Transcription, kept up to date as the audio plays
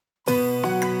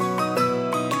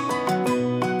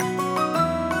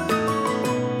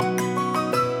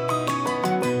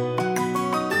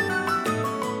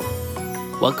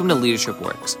Welcome to Leadership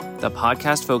Works, the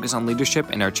podcast focused on leadership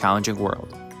in our challenging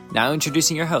world. Now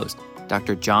introducing your host,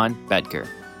 Dr. John Bedker,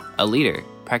 a leader,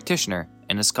 practitioner,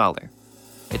 and a scholar.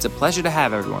 It's a pleasure to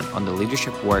have everyone on the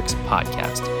Leadership Works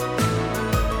podcast.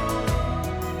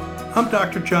 I'm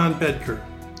Dr. John Bedker,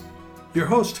 your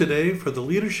host today for the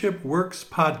Leadership Works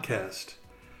podcast.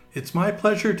 It's my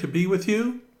pleasure to be with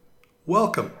you.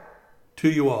 Welcome to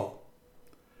you all.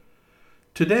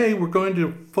 Today we're going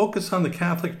to focus on the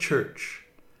Catholic Church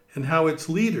and how its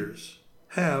leaders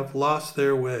have lost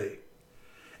their way.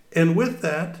 And with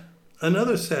that,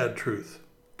 another sad truth,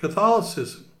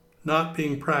 Catholicism not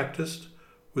being practiced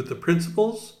with the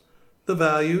principles, the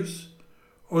values,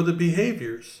 or the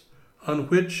behaviors on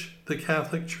which the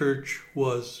Catholic Church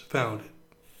was founded.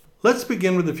 Let's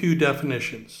begin with a few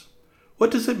definitions.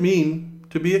 What does it mean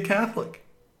to be a Catholic?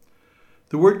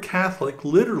 The word Catholic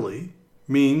literally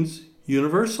means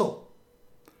universal.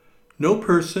 No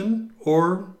person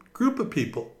or group of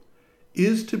people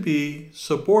is to be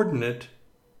subordinate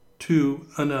to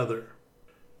another.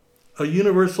 A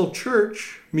universal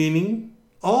church meaning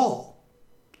all.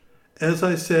 As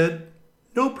I said,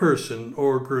 no person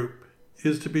or group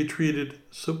is to be treated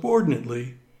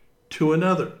subordinately to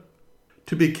another.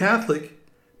 To be Catholic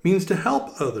means to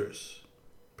help others,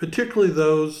 particularly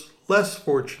those less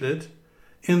fortunate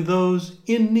and those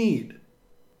in need.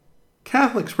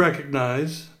 Catholics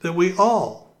recognize that we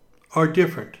all are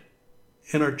different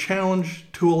and are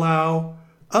challenged to allow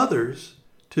others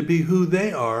to be who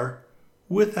they are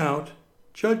without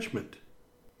judgment.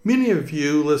 Many of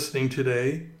you listening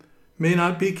today may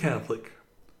not be Catholic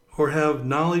or have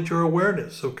knowledge or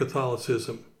awareness of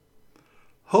Catholicism.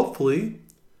 Hopefully,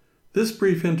 this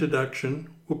brief introduction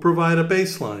will provide a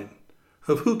baseline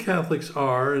of who Catholics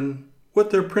are and what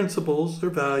their principles, their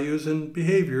values, and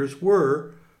behaviors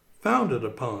were founded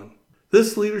upon.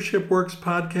 This Leadership Works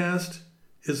podcast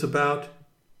is about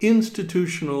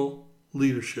institutional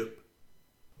leadership.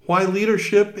 Why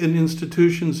leadership in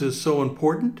institutions is so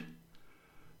important,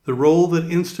 the role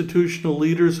that institutional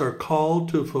leaders are called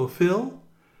to fulfill,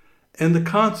 and the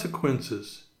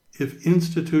consequences if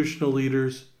institutional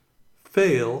leaders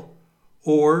fail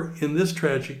or, in this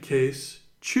tragic case,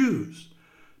 choose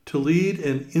to lead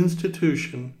an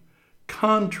institution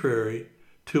contrary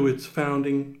to its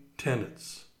founding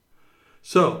tenets.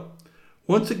 So,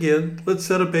 once again, let's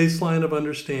set a baseline of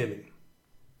understanding.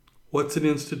 What's an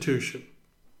institution?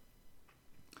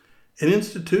 An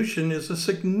institution is a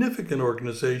significant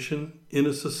organization in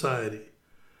a society,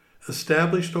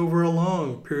 established over a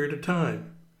long period of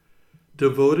time,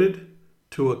 devoted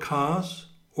to a cause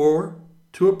or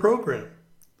to a program.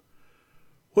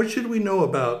 What should we know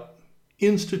about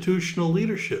institutional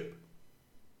leadership?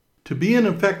 To be an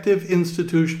effective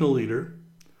institutional leader,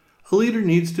 a leader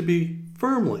needs to be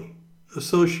firmly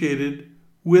associated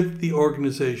with the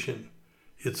organization,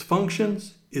 its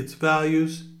functions, its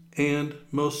values, and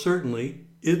most certainly,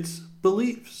 its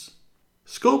beliefs.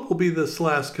 Scope will be this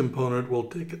last component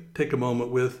we'll take a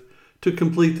moment with to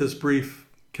complete this brief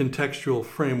contextual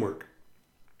framework.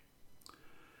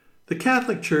 The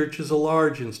Catholic Church is a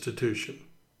large institution.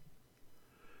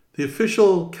 The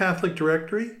official Catholic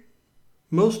directory,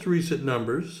 most recent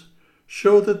numbers,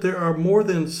 show that there are more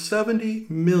than 70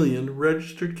 million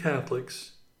registered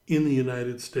Catholics in the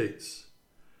United States.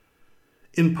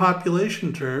 In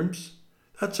population terms,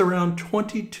 that's around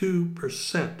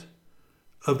 22%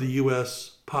 of the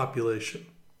U.S. population.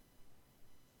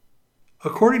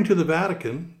 According to the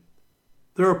Vatican,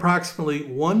 there are approximately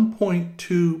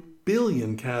 1.2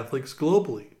 billion Catholics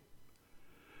globally.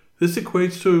 This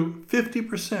equates to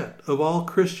 50% of all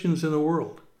Christians in the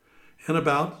world and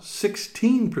about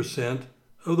 16%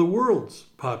 of the world's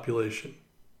population.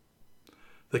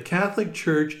 The Catholic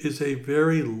Church is a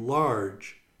very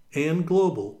large and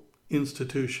global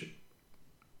institution.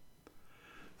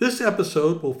 This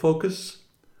episode will focus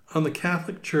on the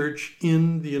Catholic Church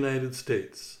in the United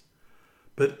States,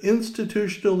 but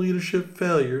institutional leadership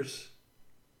failures,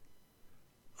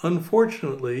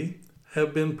 unfortunately,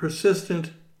 have been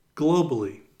persistent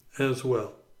globally as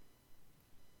well.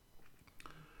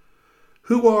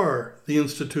 Who are the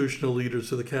institutional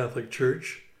leaders of the Catholic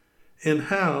Church, and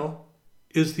how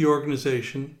is the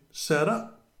organization set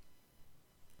up?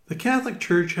 The Catholic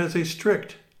Church has a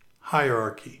strict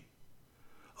hierarchy.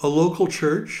 A local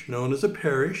church, known as a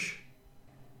parish,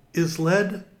 is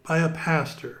led by a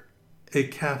pastor, a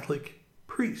Catholic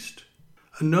priest.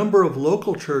 A number of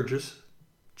local churches,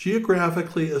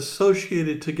 geographically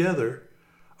associated together,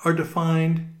 are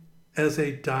defined as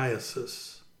a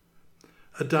diocese.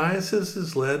 A diocese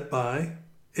is led by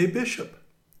a bishop.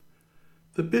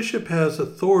 The bishop has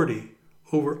authority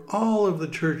over all of the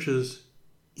churches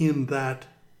in that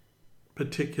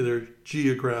particular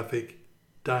geographic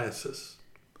diocese.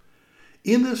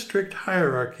 In this strict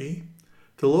hierarchy,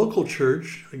 the local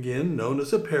church, again known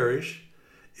as a parish,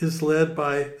 is led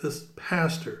by this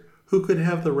pastor who could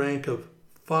have the rank of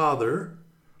father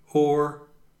or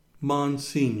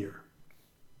Monsignor.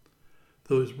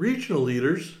 Those regional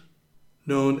leaders,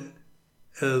 known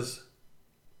as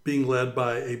being led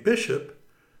by a bishop,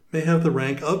 may have the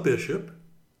rank of bishop,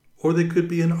 or they could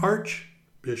be an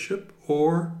archbishop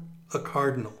or a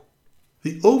cardinal.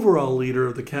 The overall leader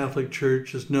of the Catholic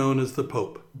Church is known as the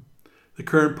Pope. The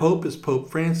current Pope is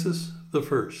Pope Francis I.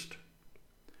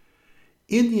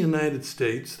 In the United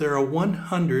States, there are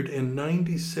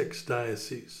 196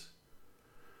 dioceses,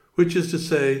 which is to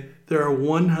say there are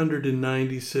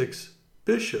 196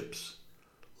 bishops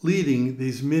leading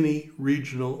these many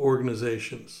regional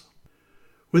organizations.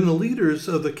 When the leaders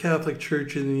of the Catholic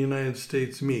Church in the United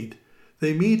States meet,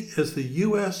 they meet as the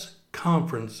U.S.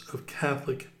 Conference of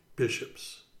Catholic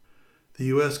Bishops. The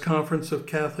U.S. Conference of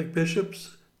Catholic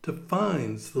Bishops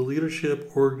defines the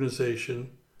leadership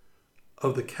organization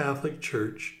of the Catholic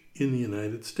Church in the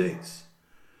United States.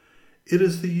 It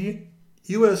is the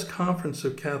U.S. Conference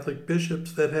of Catholic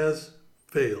Bishops that has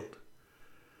failed.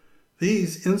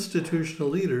 These institutional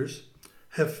leaders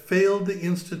have failed the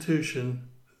institution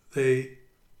they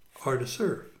are to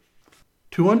serve.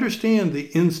 To understand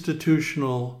the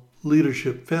institutional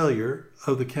leadership failure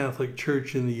of the Catholic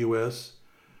Church in the U.S.,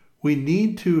 we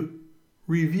need to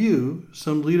review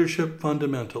some leadership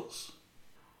fundamentals.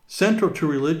 Central to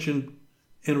religion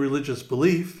and religious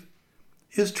belief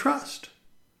is trust.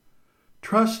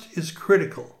 Trust is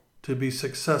critical to be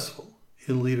successful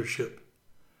in leadership.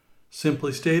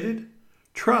 Simply stated,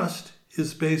 trust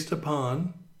is based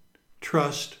upon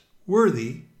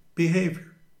trustworthy behavior.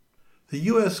 The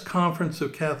U.S. Conference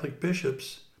of Catholic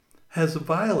Bishops has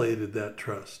violated that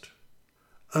trust.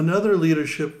 Another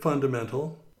leadership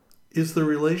fundamental is the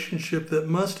relationship that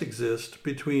must exist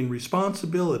between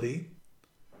responsibility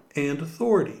and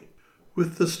authority.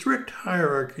 With the strict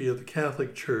hierarchy of the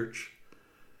Catholic Church,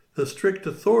 the strict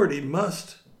authority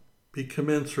must be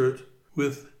commensurate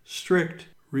with strict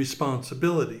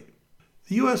responsibility.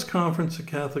 The U.S. Conference of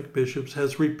Catholic Bishops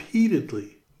has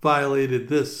repeatedly violated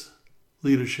this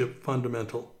leadership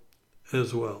fundamental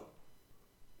as well.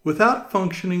 Without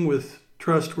functioning with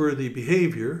trustworthy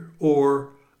behavior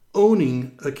or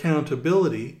owning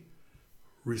accountability,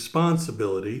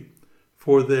 responsibility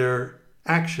for their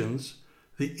actions,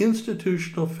 the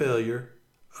institutional failure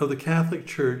of the Catholic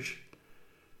Church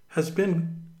has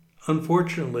been,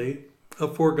 unfortunately, a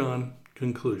foregone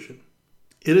conclusion.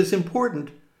 It is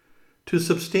important to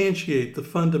substantiate the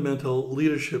fundamental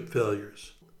leadership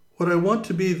failures. What I want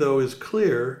to be, though, is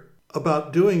clear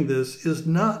about doing this is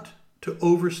not to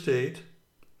overstate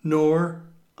nor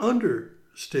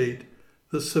understate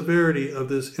the severity of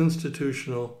this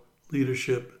institutional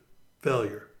leadership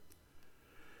failure.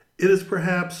 It is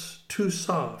perhaps too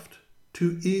soft,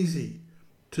 too easy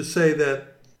to say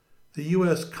that the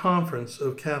U.S. Conference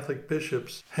of Catholic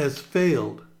Bishops has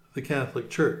failed the Catholic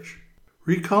Church.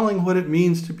 Recalling what it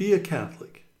means to be a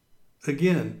Catholic.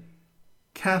 Again,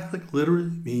 Catholic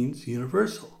literally means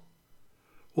universal.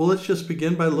 Well, let's just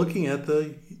begin by looking at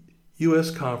the U.S.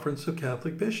 Conference of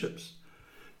Catholic Bishops.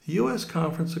 The U.S.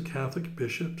 Conference of Catholic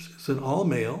Bishops is an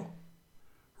all-male,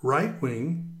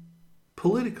 right-wing,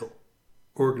 political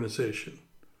organization.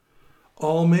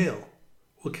 All male.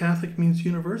 Well, Catholic means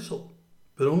universal,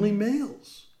 but only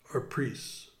males are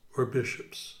priests or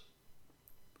bishops.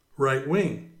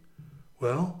 Right-wing.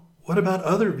 Well, what about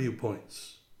other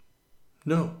viewpoints?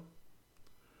 No.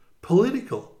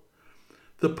 Political.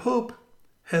 The Pope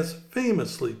has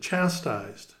famously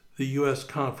chastised the U.S.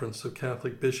 Conference of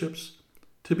Catholic Bishops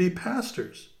to be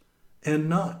pastors and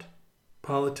not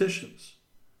politicians.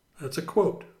 That's a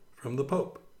quote from the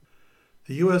Pope.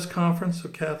 The U.S. Conference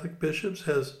of Catholic Bishops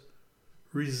has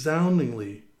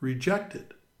resoundingly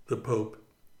rejected the Pope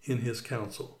in his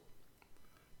council.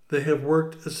 They have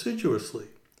worked assiduously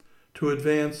to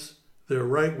advance their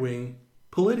right-wing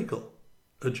political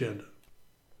agenda.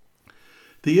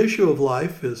 The issue of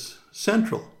life is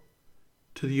central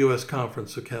to the U.S.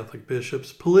 Conference of Catholic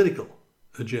Bishops' political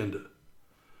agenda.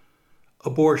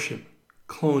 Abortion,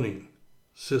 cloning,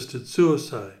 assisted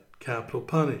suicide, capital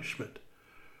punishment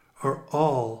are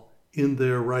all in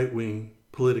their right-wing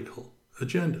political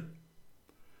agenda.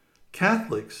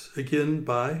 Catholics, again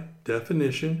by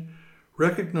definition,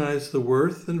 recognize the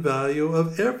worth and value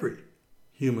of every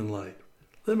human life.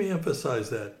 Let me emphasize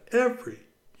that, every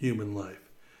human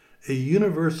life, a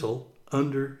universal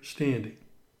understanding.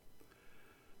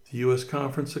 The U.S.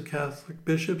 Conference of Catholic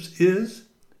Bishops is,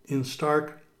 in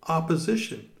stark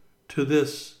opposition to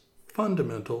this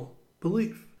fundamental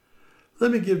belief.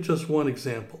 Let me give just one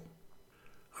example.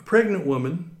 A pregnant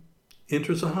woman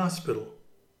enters a hospital.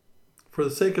 For the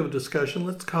sake of discussion,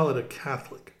 let's call it a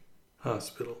Catholic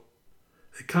hospital.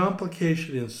 A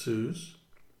complication ensues,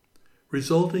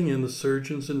 resulting in the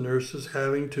surgeons and nurses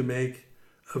having to make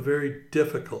a very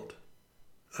difficult,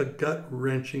 a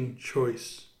gut-wrenching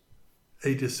choice,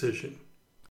 a decision.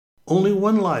 Only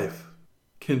one life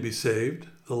can be saved,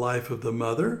 the life of the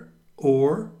mother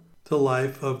or the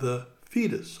life of the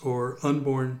fetus or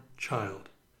unborn child.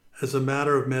 As a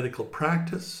matter of medical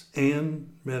practice and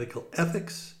medical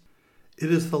ethics,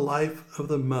 it is the life of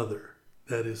the mother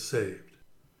that is saved.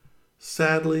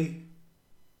 Sadly,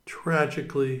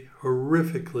 tragically,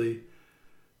 horrifically,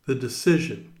 the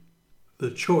decision,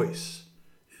 the choice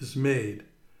is made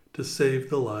to save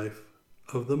the life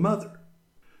of the mother.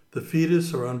 The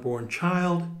fetus or unborn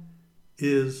child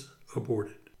is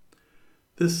aborted.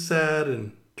 This sad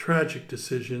and tragic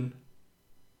decision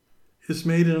is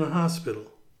made in a hospital,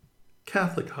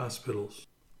 Catholic hospitals,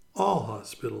 all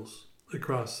hospitals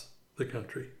across the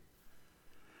country.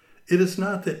 It is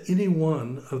not that any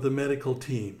one of the medical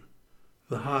team,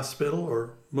 the hospital,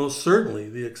 or most certainly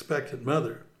the expectant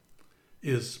mother,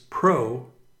 is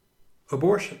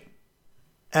pro-abortion.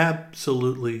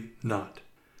 Absolutely not.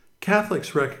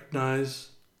 Catholics recognize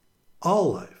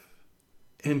all life,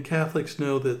 and Catholics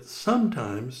know that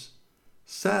sometimes,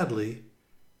 sadly,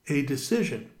 a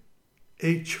decision,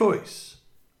 a choice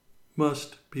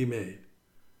must be made.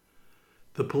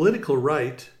 The political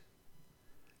right,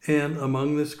 and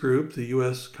among this group, the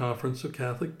U.S. Conference of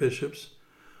Catholic Bishops,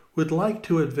 would like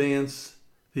to advance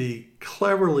the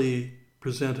cleverly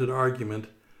presented argument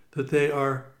that they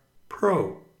are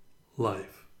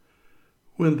pro-life,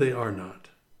 when they are not.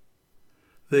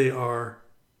 They are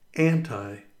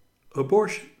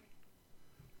anti-abortion.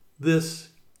 This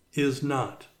is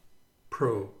not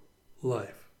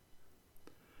pro-life.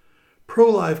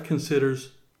 Pro-life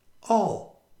considers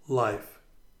all life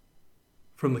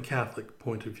from the Catholic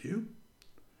point of view.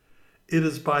 It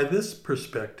is by this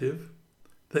perspective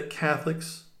that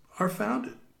Catholics are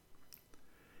founded.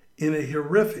 In a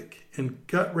horrific and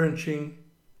gut-wrenching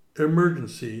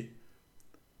emergency,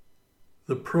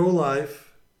 the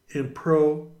pro-life and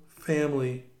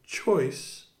pro-family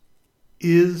choice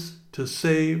is to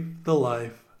save the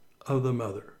life of the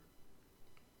mother.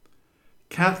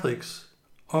 Catholics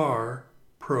are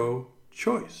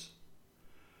pro-choice.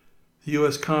 The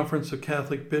U.S. Conference of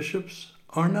Catholic Bishops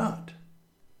are not.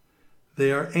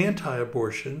 They are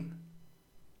anti-abortion,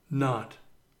 not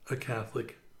a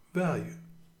Catholic value.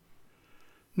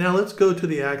 Now let's go to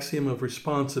the axiom of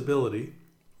responsibility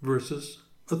versus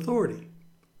authority.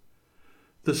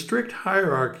 The strict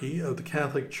hierarchy of the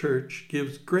Catholic Church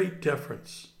gives great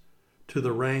deference to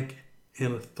the rank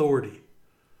and authority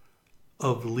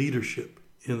of leadership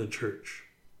in the Church.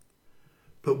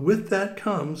 But with that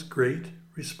comes great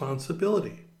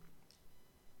responsibility.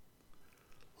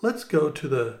 Let's go to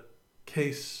the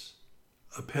case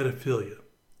of pedophilia.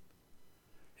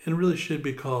 It really should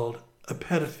be called a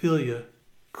pedophilia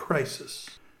crisis.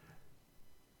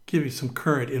 Give you some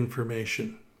current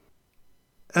information.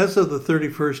 As of the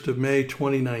 31st of May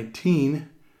 2019,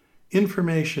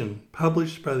 information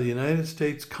published by the United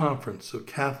States Conference of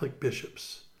Catholic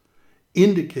Bishops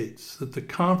indicates that the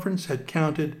conference had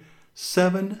counted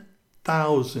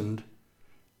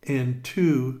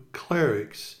 7,002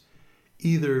 clerics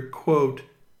either, quote,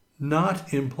 not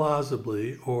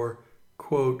implausibly or,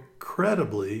 quote,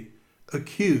 credibly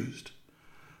accused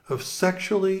of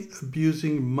sexually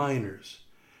abusing minors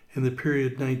in the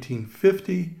period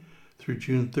 1950 through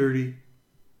June 30,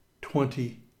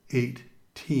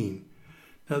 2018.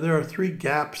 Now, there are 3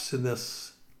 gaps in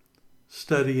this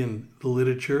study in the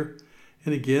literature,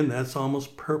 and again, that's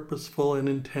almost purposeful and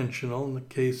intentional in the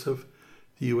case of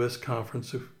the U.S.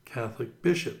 Conference of Catholic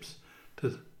Bishops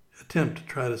to attempt to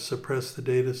try to suppress the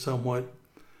data somewhat.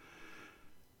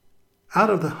 Out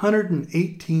of the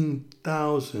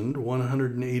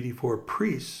 118,184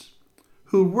 priests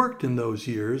who worked in those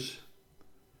years,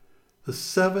 the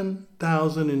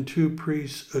 7,002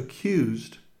 priests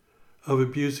accused of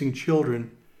abusing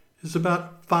children is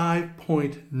about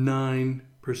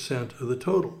 5.9% of the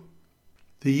total.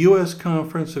 The U.S.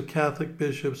 Conference of Catholic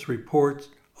Bishops report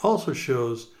also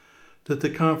shows that the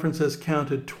conference has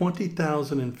counted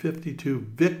 20,052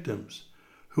 victims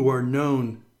who are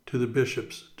known to the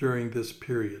bishops during this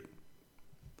period.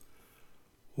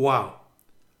 Wow,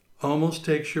 almost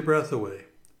takes your breath away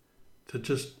to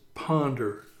just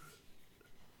ponder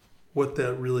what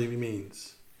that really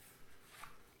means.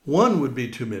 1 would be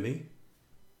too many.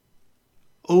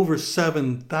 Over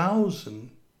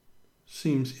 7,000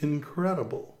 seems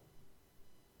incredible.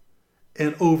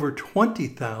 And over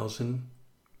 20,000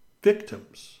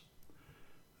 victims.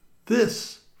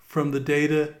 This from the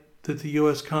data that the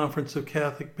U.S. Conference of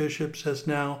Catholic Bishops has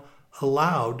now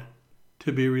allowed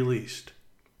to be released.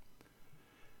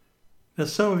 Now,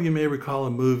 some of you may recall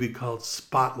a movie called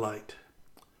Spotlight.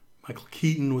 Michael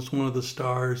Keaton was one of the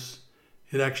stars.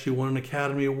 It actually won an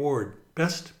Academy Award,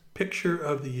 Best Picture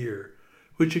of the Year,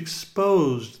 which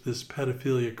exposed this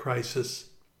pedophilia crisis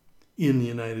in the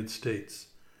United States.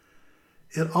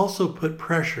 It also put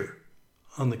pressure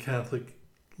on the Catholic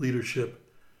leadership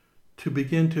to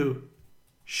begin to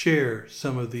share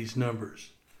some of these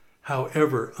numbers,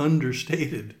 however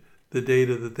understated the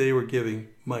data that they were giving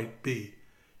might be.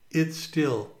 It's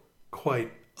still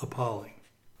quite appalling.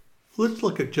 Let's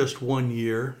look at just 1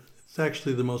 year. It's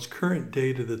actually the most current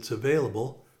data that's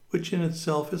available, which in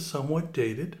itself is somewhat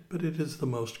dated, but it is the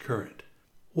most current.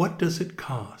 What does it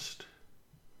cost?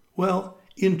 Well,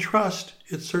 in trust,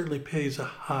 it certainly pays a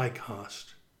high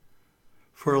cost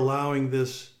for allowing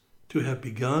this to have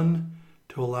begun,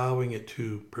 to allowing it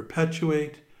to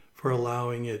perpetuate, for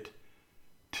allowing it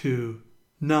to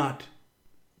not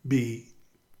be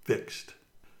fixed.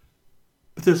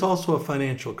 But there's also a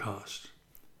financial cost.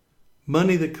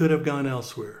 Money that could have gone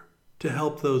elsewhere to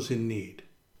help those in need.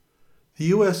 The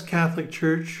U.S. Catholic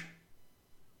Church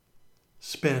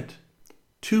spent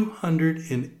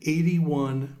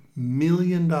 $281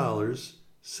 million,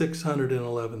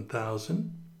 $611,000,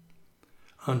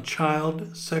 on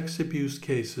child sex abuse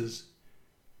cases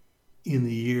in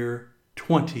the year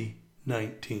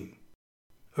 2019.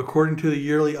 According to the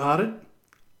yearly audit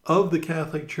of the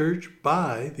Catholic Church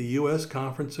by the U.S.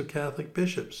 Conference of Catholic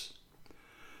Bishops,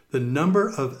 the number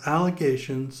of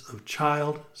allegations of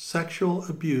child sexual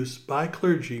abuse by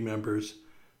clergy members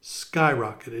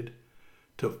skyrocketed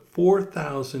to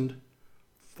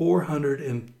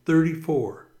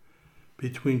 4,434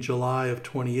 between July of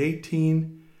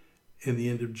 2018 and the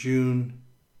end of June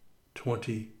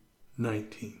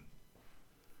 2019.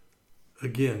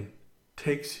 Again,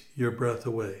 takes your breath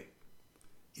away.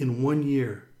 In 1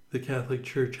 year, the Catholic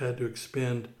Church had to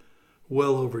expend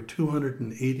well over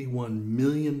 $281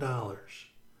 million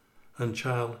on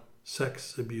child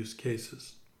sex abuse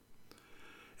cases.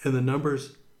 And the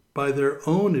numbers, by their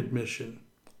own admission,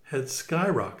 had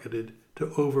skyrocketed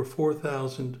to over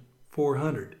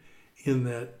 4,400 in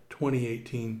that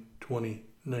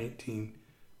 2018-2019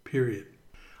 period.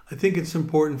 I think it's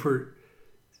important for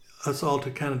us all to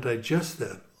kind of digest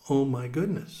that. Oh my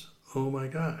goodness. Oh my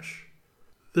gosh.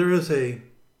 There is an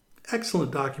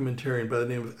excellent documentarian by the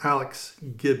name of Alex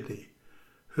Gibney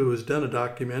who has done a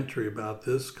documentary about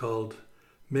this called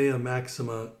Mea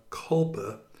Maxima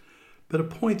Culpa. But a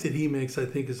point that he makes I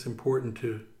think is important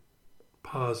to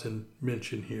pause and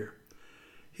mention here.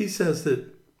 He says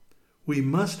that we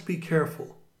must be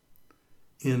careful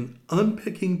in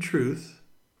unpicking truth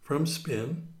from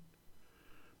spin,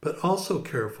 but also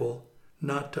careful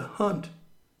not to hunt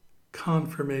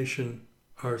confirmation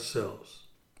ourselves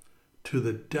to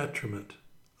the detriment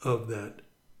of that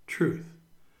truth.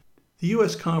 The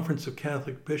U.S. Conference of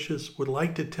Catholic Bishops would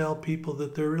like to tell people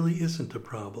that there really isn't a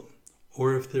problem,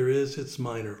 or if there is, it's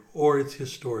minor, or it's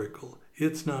historical,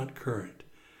 it's not current,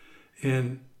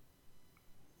 and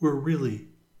we're really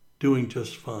doing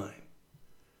just fine.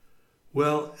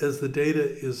 Well, as the data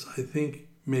is, I think,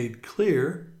 made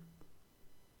clear,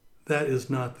 that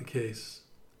is not the case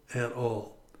at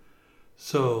all.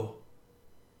 So,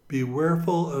 be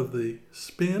careful of the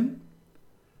spin,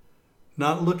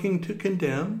 not looking to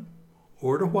condemn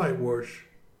or to whitewash,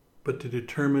 but to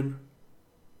determine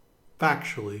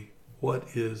factually what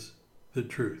is the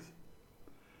truth.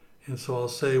 And so I'll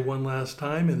say one last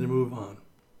time and then move on.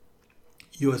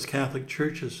 U.S. Catholic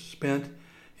Church has spent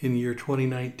in the year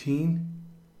 2019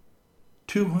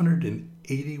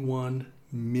 $281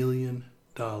 million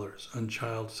on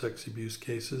child sex abuse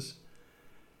cases,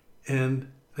 and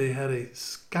they had a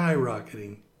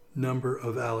skyrocketing number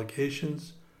of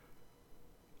allegations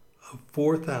of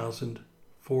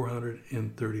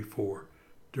 4,434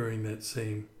 during that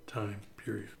same time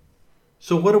period.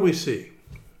 So what do we see?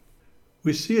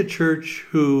 We see a church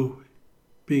who,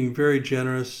 being very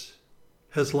generous,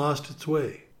 has lost its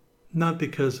way, not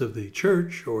because of the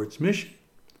church or its mission,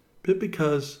 but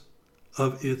because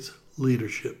of its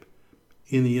leadership.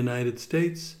 In the United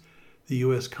States, the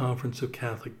U.S. Conference of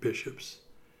Catholic Bishops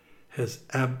has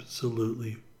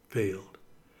absolutely failed.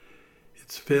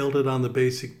 It's failed it on the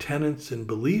basic tenets and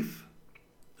belief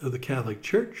of the Catholic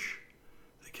Church.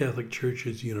 The Catholic Church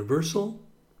is universal,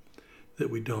 that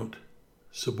we don't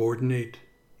subordinate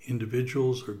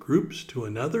individuals or groups to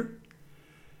another.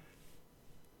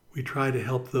 We try to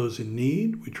help those in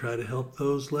need. We try to help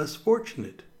those less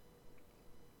fortunate.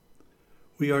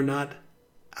 We are not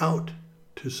out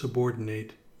to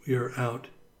subordinate. We are out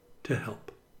to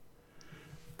help.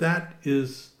 That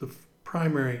is the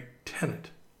primary tenet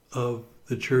of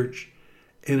the church,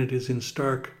 and it is in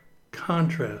stark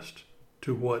contrast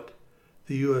to what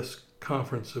the U.S.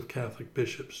 Conference of Catholic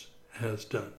Bishops has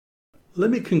done. Let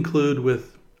me conclude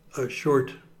with a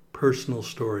short personal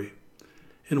story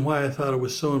and why I thought it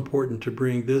was so important to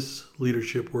bring this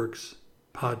Leadership Works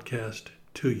podcast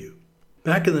to you.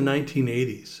 Back in the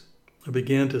 1980s, I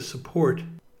began to support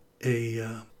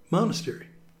a monastery,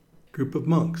 group of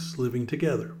monks living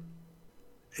together.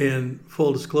 And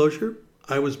full disclosure,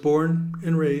 I was born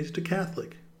and raised a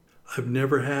Catholic. I've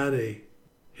never had a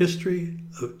history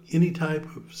of any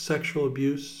type of sexual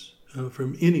abuse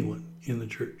from anyone in the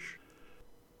church.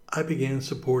 I began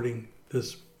supporting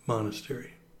this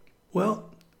monastery. Well,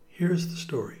 here's the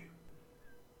story.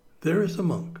 There is a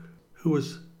monk who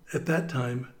was at that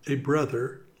time a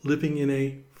brother living in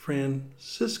a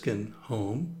Franciscan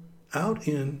home out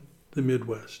in the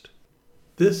Midwest.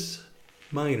 This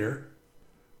minor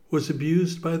was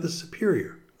abused by the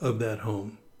superior of that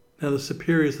home. Now, the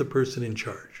superior is the person in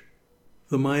charge.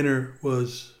 The minor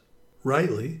was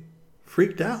rightly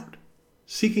freaked out.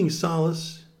 Seeking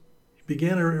solace, he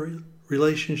began a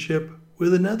relationship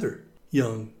with another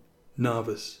young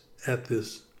novice at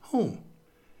this home.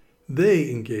 They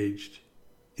engaged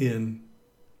in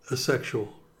a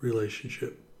sexual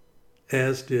relationship,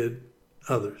 as did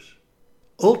others.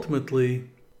 Ultimately,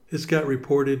 this got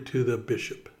reported to the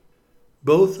bishop.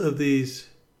 Both of these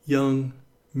young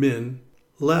men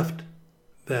left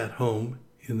that home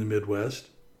in the Midwest,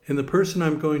 and the person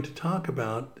I'm going to talk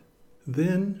about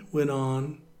then went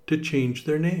on to change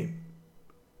their name,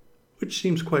 which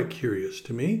seems quite curious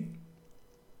to me.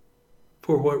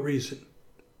 For what reason?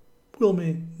 We'll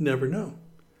may never know.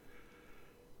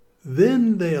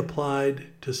 Then they applied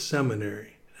to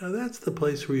seminary. Now that's the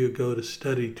place where you go to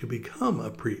study to become a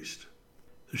priest.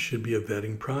 There should be a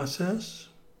vetting process,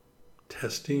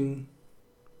 testing,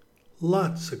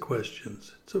 lots of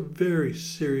questions. It's a very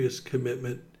serious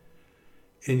commitment,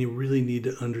 and you really need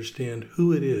to understand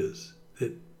who it is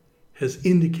that has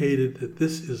indicated that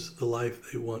this is the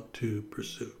life they want to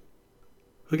pursue.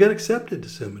 We got accepted to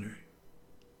seminary,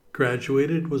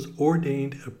 graduated, was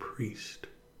ordained a priest,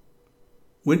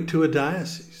 went to a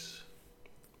diocese,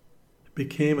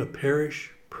 became a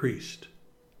parish priest.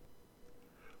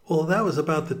 Well, that was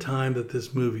about the time that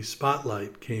this movie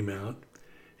Spotlight came out,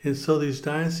 and so these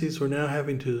dioceses were now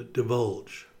having to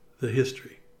divulge the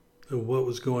history of what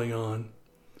was going on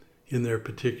in their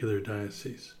particular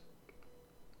diocese.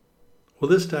 Well,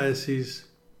 this diocese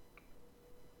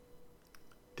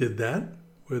did that,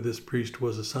 where this priest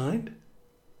was assigned,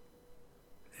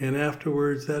 and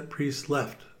afterwards that priest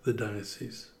left the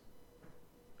diocese,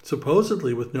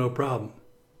 supposedly with no problem,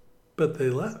 but they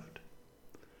left.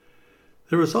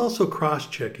 There was also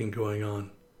cross-checking going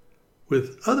on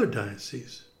with other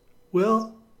dioceses.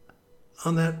 Well,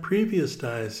 on that previous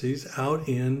diocese out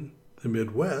in the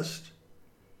Midwest,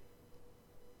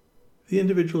 the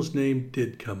individual's name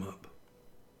did come up.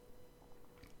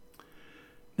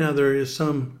 Now, there is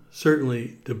some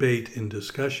certainly debate and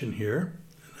discussion here,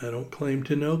 and I don't claim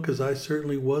to know because I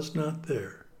certainly was not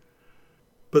there.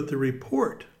 But the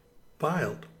report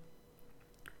filed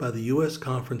by the U.S.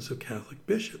 Conference of Catholic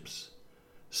Bishops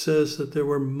says that there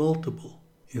were multiple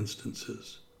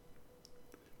instances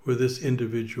where this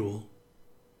individual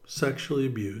sexually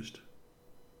abused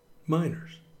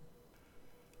minors.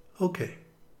 Okay,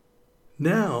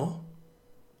 now,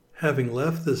 having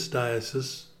left this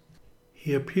diocese,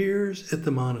 he appears at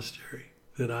the monastery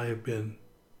that I have been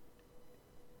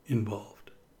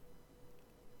involved.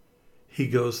 He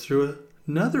goes through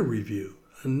another review,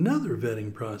 another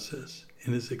vetting process,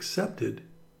 and is accepted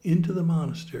into the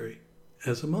monastery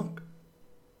as a monk.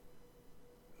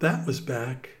 That was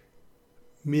back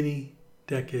many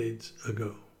decades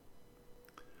ago.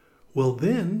 Well,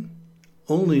 then,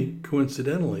 only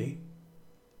coincidentally,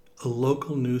 a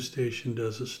local news station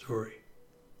does a story.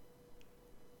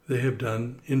 They have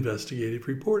done investigative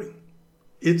reporting.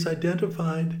 It's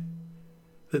identified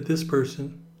that this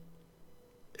person,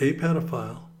 a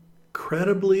pedophile,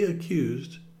 credibly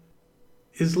accused,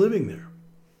 is living there.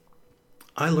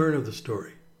 I learn of the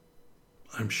story.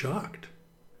 I'm shocked.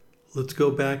 Let's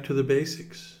go back to the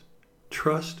basics.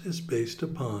 Trust is based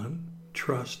upon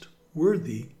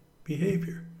trustworthy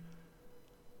behavior.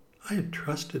 I had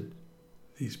trusted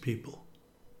these people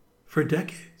for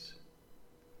decades.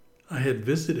 I had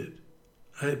visited.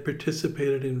 I had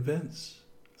participated in events.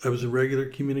 I was in regular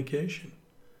communication.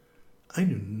 I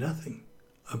knew nothing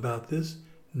about this,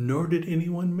 nor did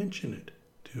anyone mention it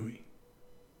to me.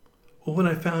 Well, when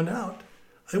I found out,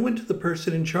 I went to the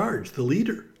person in charge, the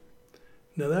leader.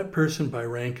 Now, that person by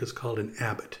rank is called an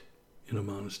abbot in a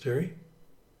monastery,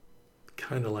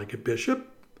 kind of like a bishop.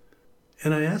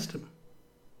 And I asked him,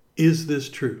 is this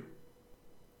true?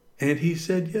 And he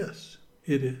said, yes,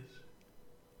 it is.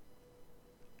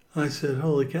 I said,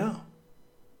 holy cow,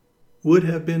 would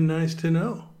have been nice to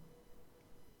know.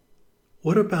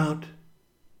 What about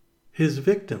his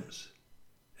victims?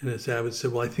 And his abbot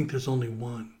said, well, I think there's only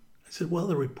one. I said, well,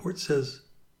 the report says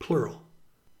plural,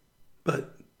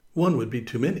 but one would be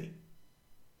too many.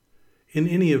 In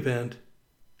any event,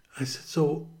 I said,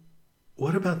 so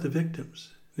what about the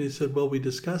victims? And he said, well, we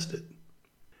discussed it.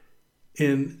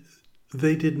 And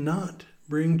they did not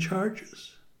bring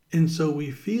charges. And so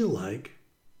we feel like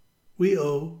we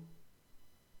owe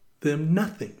them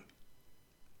nothing.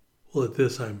 Well, at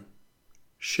this, I'm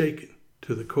shaken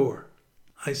to the core.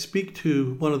 I speak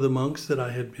to one of the monks that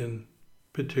I had been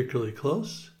particularly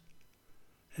close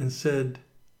and said,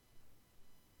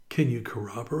 can you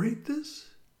corroborate this?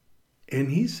 And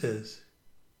he says,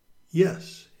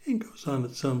 yes. And goes on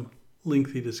at some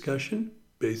lengthy discussion,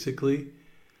 basically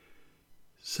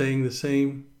saying the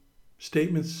same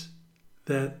statements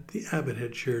that the abbot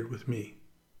had shared with me.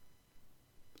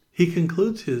 He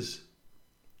concludes his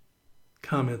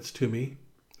comments to me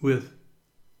with,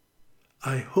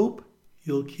 I hope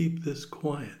you'll keep this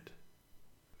quiet.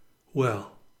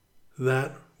 Well,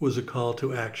 that was a call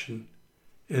to action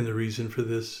and the reason for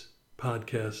this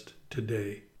podcast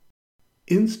today.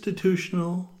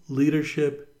 Institutional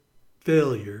leadership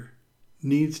failure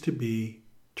needs to be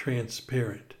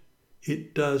transparent.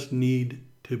 It does need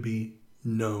to be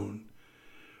known.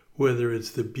 Whether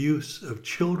it's the abuse of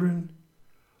children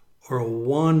or a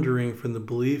wandering from the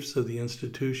beliefs of the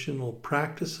institutional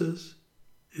practices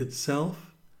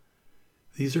itself,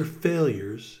 these are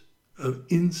failures of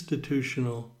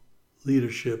institutional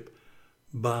leadership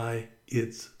by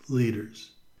its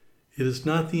leaders. It is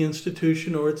not the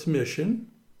institution or its mission.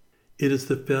 It is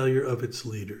the failure of its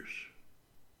leaders.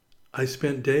 I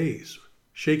spent days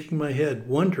shaking my head,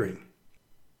 wondering,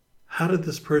 how did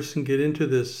this person get into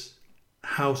this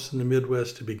house in the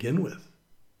Midwest to begin with?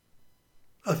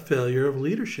 A failure of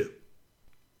leadership.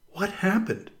 What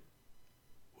happened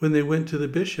when they went to the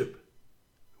bishop?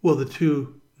 Well, the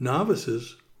two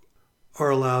novices are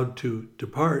allowed to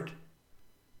depart,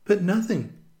 but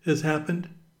nothing has happened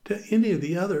to any of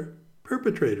the other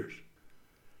perpetrators.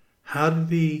 How did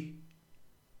he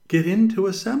get into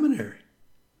a seminary?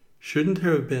 Shouldn't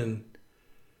there have been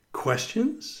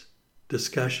questions,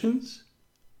 discussions?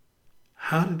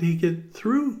 How did he get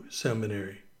through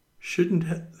seminary?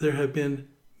 Shouldn't there have been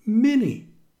many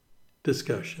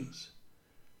discussions?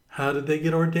 How did they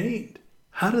get ordained?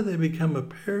 How did they become a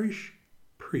parish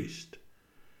priest?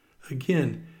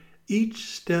 Again, each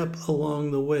step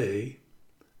along the way,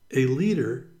 a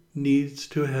leader needs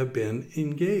to have been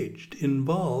engaged,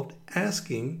 involved,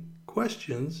 asking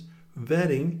questions,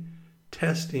 vetting,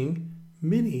 testing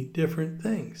many different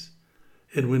things.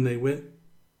 And when they went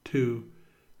to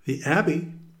the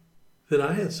abbey that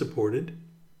I had supported,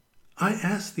 I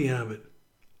asked the abbot,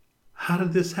 how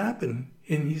did this happen?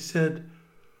 And he said,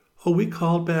 oh, we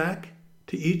called back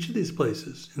to each of these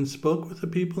places and spoke with the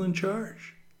people in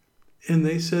charge. And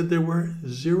they said there were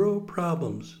zero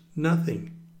problems,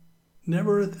 nothing,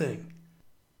 never a thing.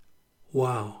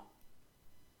 Wow.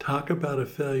 Talk about a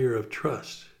failure of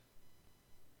trust.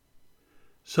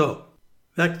 So,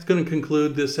 that's going to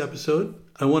conclude this episode.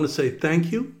 I want to say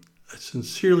thank you. I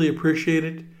sincerely appreciate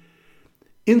it.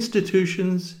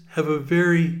 Institutions have a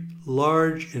very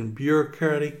large and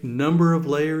bureaucratic number of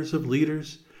layers of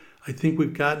leaders. I think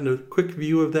we've gotten a quick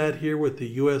view of that here with the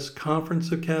U.S.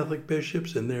 Conference of Catholic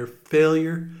Bishops and their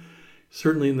failure,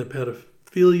 certainly in the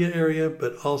pedophilia area,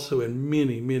 but also in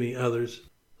many, many others.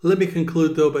 Let me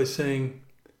conclude, though, by saying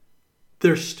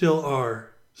there still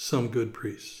are some good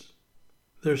priests.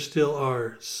 There still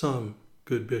are some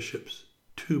good bishops,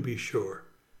 to be sure.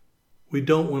 We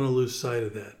don't want to lose sight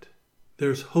of that.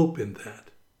 There's hope in that.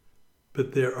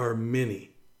 But there are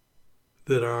many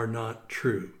that are not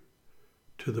true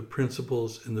to the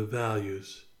principles and the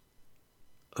values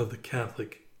of the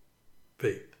Catholic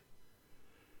faith.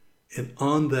 And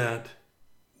on that,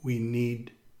 we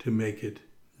need to make it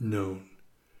known.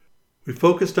 We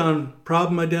focused on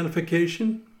problem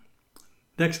identification.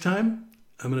 Next time,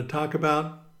 I'm going to talk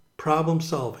about problem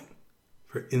solving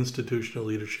for institutional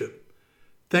leadership.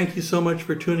 Thank you so much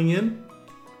for tuning in.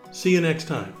 See you next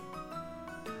time.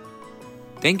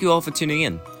 Thank you all for tuning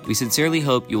in. We sincerely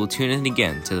hope you will tune in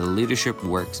again to the Leadership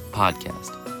Works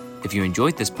podcast. If you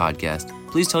enjoyed this podcast,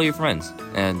 please tell your friends.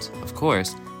 And, of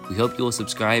course, we hope you will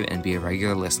subscribe and be a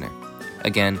regular listener.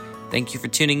 Again, thank you for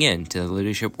tuning in to the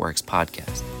Leadership Works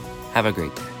podcast. Have a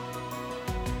great day.